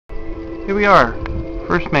Here we are,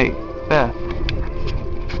 first mate, Beth,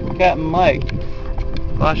 Captain Mike,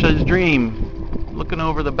 Fashas Dream, looking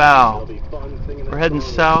over the bow. We're heading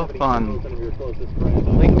south on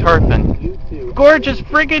Lake Tarpon. Gorgeous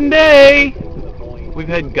friggin' day! We've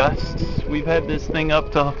had gusts. We've had this thing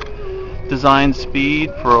up to design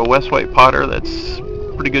speed for a West Wight Potter. That's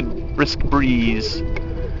pretty good brisk breeze.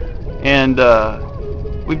 And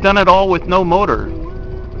we've done it all with no motor.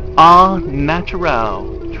 Naturale,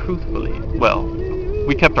 truthfully. Well,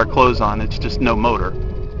 we kept our clothes on, it's just no motor.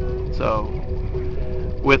 So,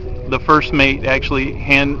 with the first mate actually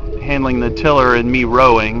handling the tiller and me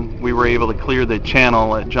rowing, we were able to clear the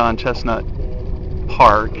channel at John Chestnut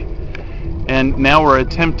Park. And now we're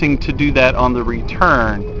attempting to do that on the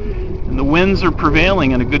return. And the winds are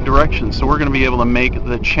prevailing in a good direction, so we're going to be able to make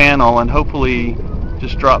the channel and hopefully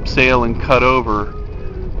just drop sail and cut over.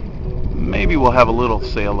 Maybe we'll have a little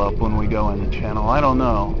sail up when we go in the channel. I don't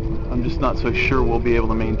know. I'm just not so sure we'll be able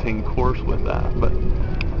to maintain course with that, but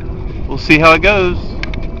we'll see how it goes.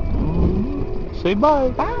 Say bye.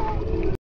 Bye.